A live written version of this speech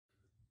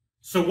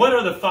So what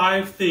are the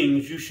 5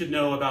 things you should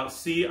know about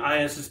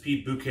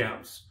CISSP boot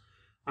camps?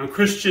 I'm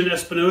Christian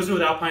Espinoza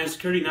with Alpine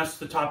Security, and that's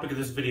the topic of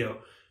this video.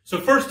 So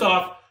first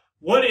off,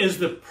 what is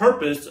the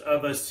purpose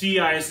of a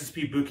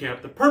CISSP boot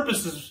camp? The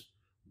purpose is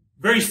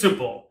very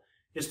simple.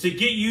 It's to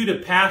get you to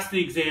pass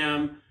the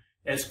exam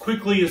as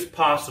quickly as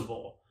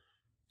possible.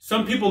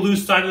 Some people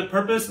lose sight of the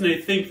purpose, and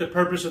they think the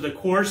purpose of the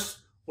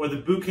course or the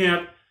boot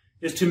camp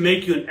is to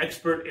make you an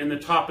expert in the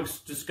topics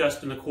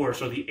discussed in the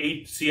course or the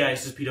 8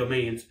 CISSP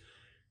domains.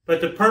 But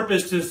the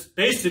purpose is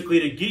basically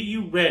to get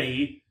you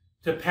ready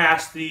to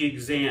pass the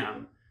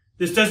exam.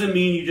 This doesn't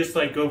mean you just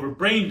go over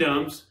brain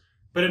dumps,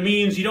 but it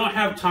means you don't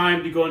have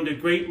time to go into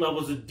great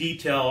levels of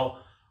detail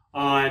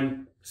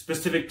on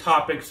specific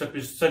topics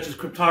such as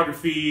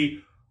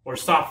cryptography or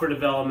software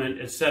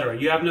development, etc.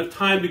 You have enough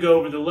time to go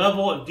over the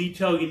level of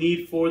detail you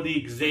need for the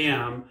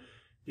exam,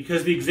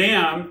 because the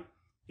exam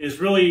is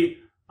really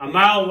a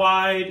mile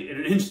wide and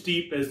an inch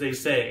deep, as they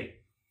say.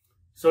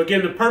 So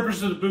again, the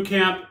purpose of the boot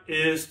camp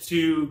is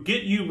to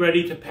get you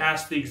ready to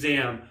pass the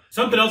exam.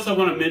 Something else I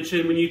want to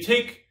mention, when you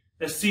take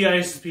a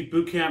CISSP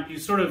boot camp, you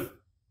sort of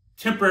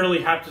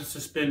temporarily have to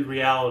suspend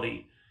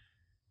reality.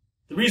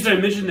 The reason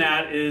I mention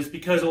that is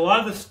because a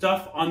lot of the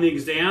stuff on the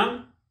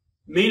exam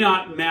may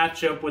not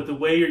match up with the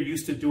way you're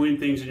used to doing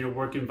things in your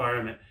work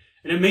environment.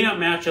 And it may not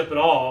match up at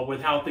all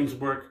with how things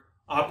work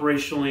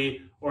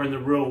operationally or in the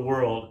real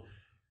world.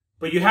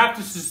 But you have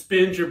to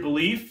suspend your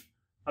belief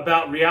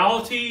about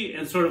reality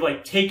and sort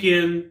of take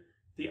in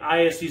the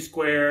ISE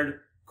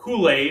squared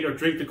Kool-Aid, or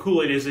drink the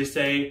Kool-Aid as they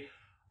say,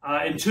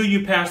 until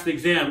you pass the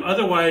exam.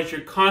 Otherwise, you're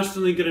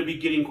constantly going to be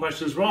getting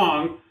questions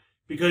wrong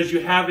because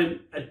you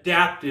haven't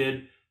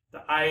adapted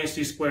the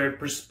ISE squared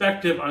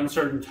perspective on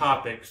certain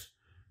topics.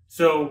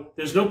 So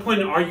there's no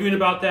point in arguing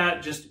about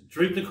that. Just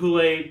drink the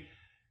Kool-Aid,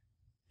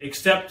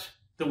 accept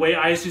the way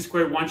ISE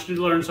squared wants you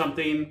to learn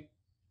something,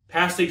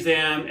 pass the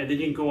exam, and then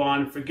you can go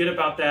on and forget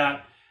about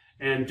that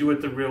and do it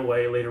the real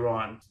way later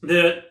on.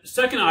 The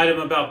second item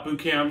about boot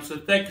camps,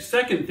 the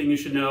second thing you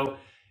should know,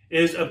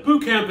 is a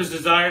boot camp is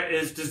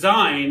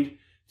designed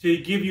to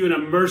give you an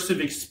immersive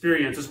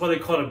experience. That's why they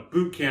call it a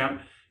boot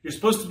camp. You're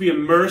supposed to be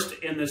immersed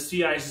in the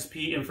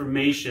CISSP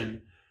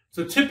information.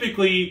 So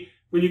typically,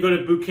 when you go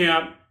to boot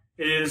camp,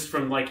 it is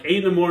from 8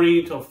 in the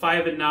morning till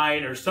 5 at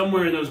night or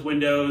somewhere in those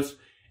windows.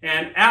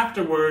 And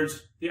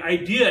afterwards, the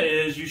idea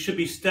is you should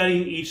be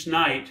studying each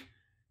night,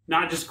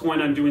 not just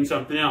going on doing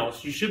something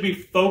else. You should be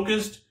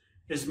focused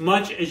as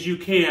much as you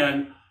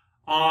can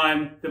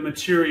on the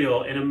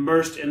material and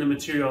immersed in the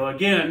material.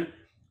 Again,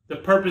 the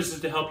purpose is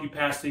to help you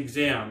pass the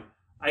exam.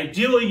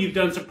 Ideally, you've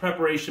done some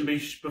preparation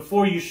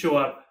before you show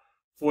up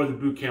for the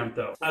boot camp,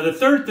 though. The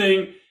third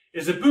thing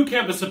is that boot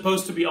camp is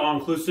supposed to be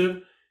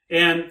all-inclusive,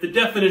 and the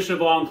definition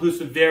of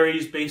all-inclusive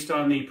varies based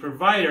on the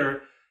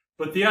provider,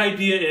 but the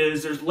idea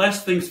is there's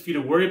less things for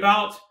you to worry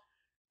about,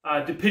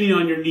 depending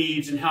on your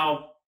needs and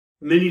how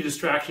many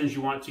distractions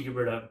you want to get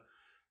rid of.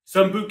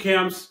 Some boot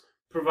camps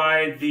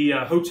provide the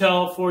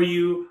hotel for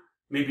you,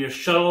 maybe a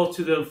shuttle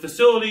to the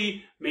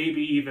facility,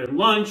 maybe even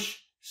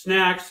lunch,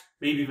 snacks,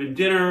 maybe even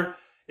dinner,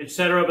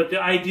 etc. But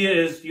the idea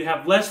is you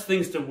have less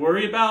things to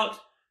worry about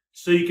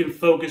so you can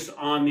focus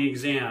on the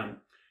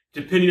exam.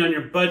 Depending on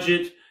your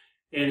budget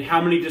and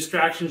how many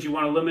distractions you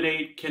want to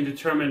eliminate can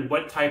determine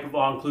what type of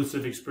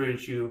all-inclusive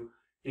experience you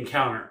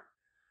encounter.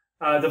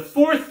 The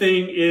fourth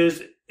thing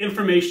is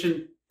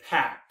Informationpacked.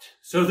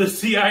 So the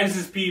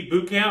CISSP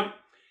bootcamp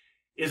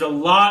is a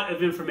lot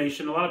of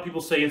information. A lot of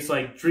people say it's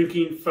like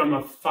drinking from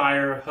a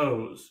fire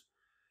hose.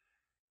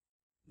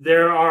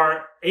 There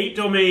are 8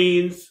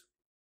 domains.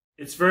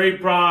 It's very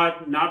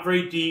broad, not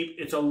very deep.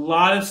 It's a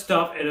lot of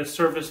stuff at a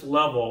surface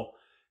level.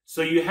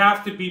 So you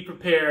have to be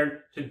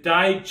prepared to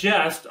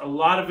digest a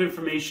lot of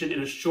information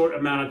in a short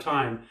amount of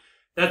time.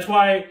 That's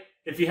why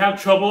if you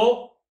have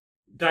trouble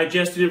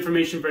digesting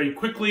information very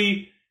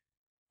quickly,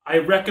 I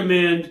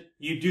recommend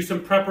you do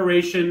some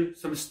preparation,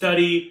 some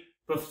study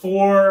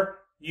before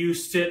you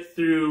sit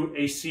through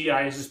a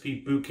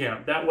CISSP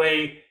bootcamp. That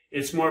way,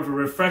 it's more of a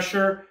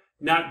refresher,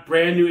 not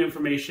brand new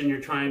information you're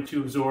trying to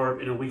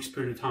absorb in a week's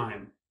period of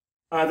time.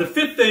 The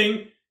fifth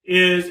thing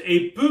is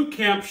a boot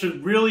camp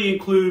should really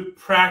include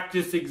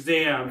practice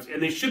exams,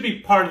 and they should be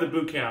part of the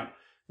boot camp.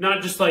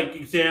 Not just like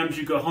exams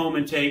you go home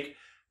and take,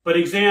 but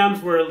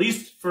exams where at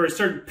least for a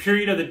certain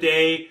period of the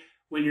day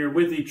when you're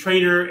with the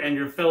trainer and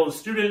your fellow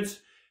students,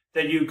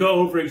 that you go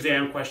over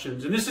exam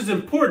questions. And this is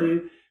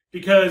important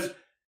because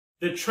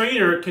the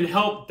trainer can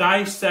help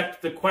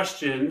dissect the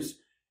questions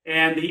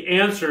and the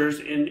answers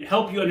and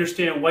help you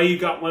understand why you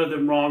got one of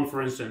them wrong,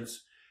 for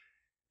instance.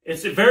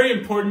 It's very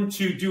important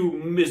to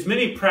do as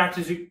many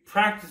practice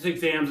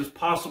exams as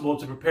possible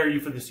to prepare you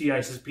for the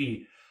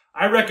CISSP.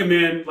 I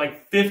recommend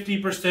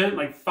 50%,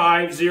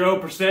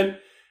 50%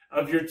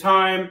 of your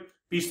time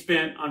be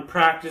spent on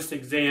practice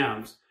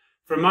exams.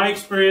 From my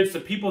experience, the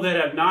people that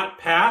have not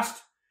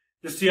passed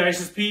the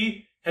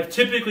CISSP have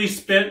typically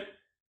spent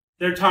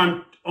their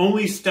time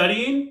only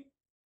studying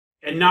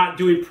and not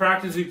doing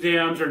practice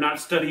exams, or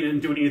not studying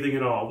and doing anything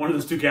at all. One of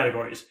those 2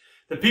 categories.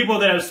 the people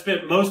that have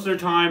spent most of their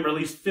time, or at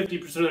least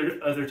 50%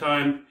 of their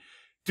time,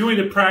 doing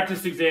the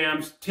practice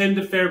exams tend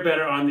to fare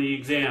better on the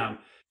exam.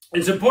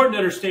 It's important to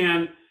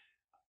understand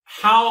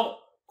how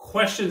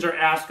questions are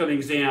asked on the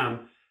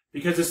exam,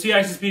 because the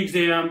CISSP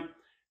exam,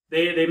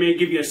 they may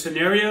give you a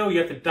scenario. You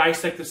have to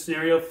dissect the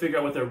scenario, figure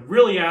out what they're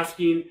really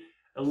asking,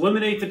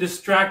 eliminate the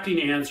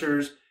distracting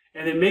answers,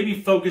 and then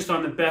maybe focus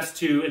on the best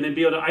two, and then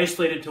be able to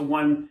isolate it to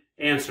one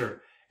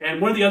answer.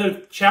 And one of the other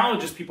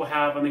challenges people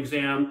have on the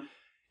exam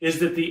is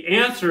that the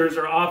answers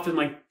are often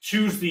like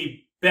choose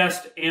the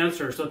best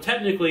answer. So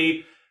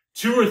technically,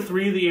 2 or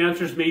 3 of the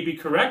answers may be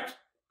correct,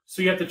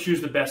 so you have to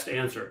choose the best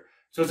answer.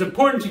 So it's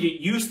important to get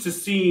used to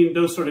seeing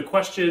those sort of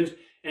questions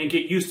and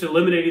get used to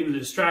eliminating the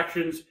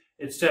distractions,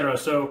 etc.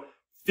 So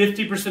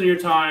 50% of your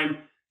time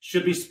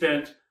should be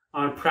spent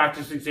on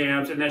practice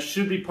exams, and that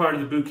should be part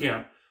of the boot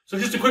camp. So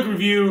just a quick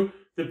review.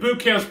 The boot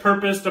camp's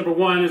purpose, number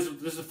one, this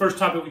is the first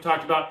topic we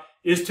talked about,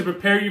 is to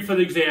prepare you for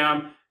the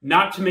exam,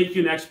 not to make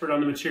you an expert on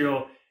the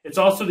material. It's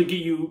also to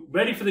get you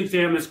ready for the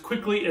exam as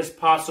quickly as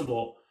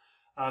possible.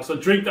 So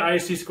drink the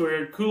ISC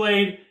squared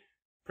Kool-Aid,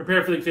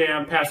 prepare for the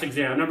exam, pass the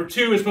exam. Number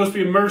 2 is supposed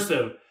to be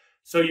immersive.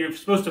 So you're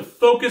supposed to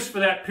focus for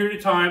that period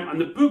of time on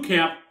the boot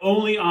camp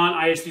only on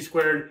ISC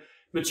squared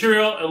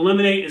material,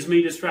 eliminate as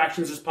many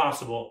distractions as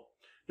possible.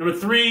 Number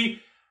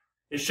 3,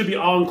 it should be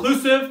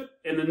all-inclusive,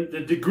 and then the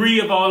degree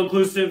of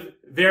all-inclusive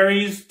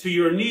varies to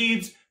your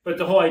needs, but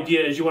the whole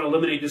idea is you want to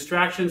eliminate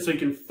distractions so you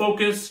can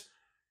focus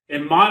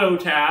and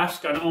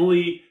monotask on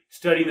only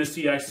studying the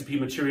CISSP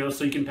material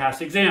so you can pass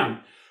the exam.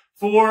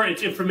 4,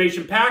 it's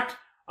information-packed,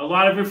 a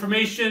lot of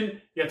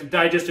information, you have to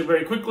digest it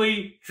very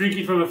quickly,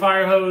 drinking from a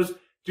fire hose,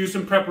 do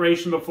some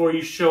preparation before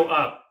you show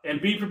up,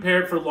 and be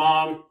prepared for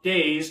long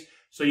days.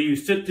 So you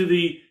sit through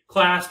the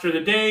class during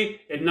the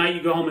day, at night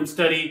you go home and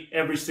study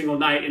every single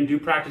night and do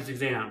practice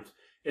exams.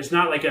 It's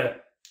not like a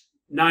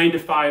 9 to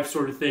 5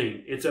 sort of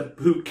thing. It's a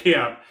boot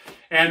camp.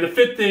 And the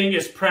 5th thing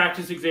is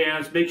practice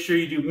exams. Make sure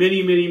you do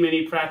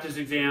many practice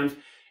exams.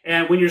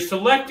 And when you're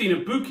selecting a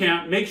boot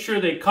camp, make sure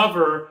they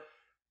cover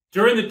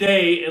during the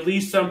day at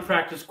least some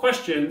practice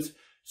questions.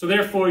 So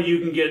therefore you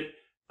can get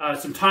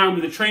some time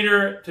with the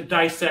trainer to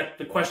dissect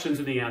the questions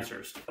and the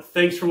answers.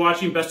 Thanks for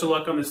watching. Best of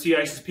luck on the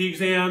CISSP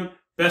exam.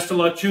 Best of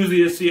luck choosing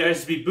the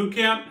CISSP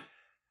bootcamp.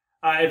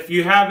 If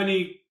you have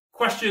any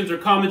questions or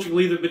comments, you can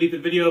leave them beneath the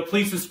video.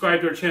 Please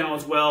subscribe to our channel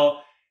as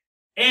well.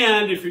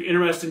 And if you're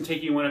interested in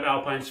taking one of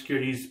Alpine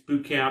Security's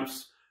boot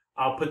camps,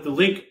 I'll put the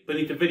link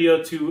beneath the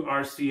video to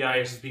our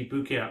CISSP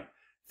bootcamp.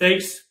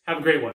 Thanks. Have a great one.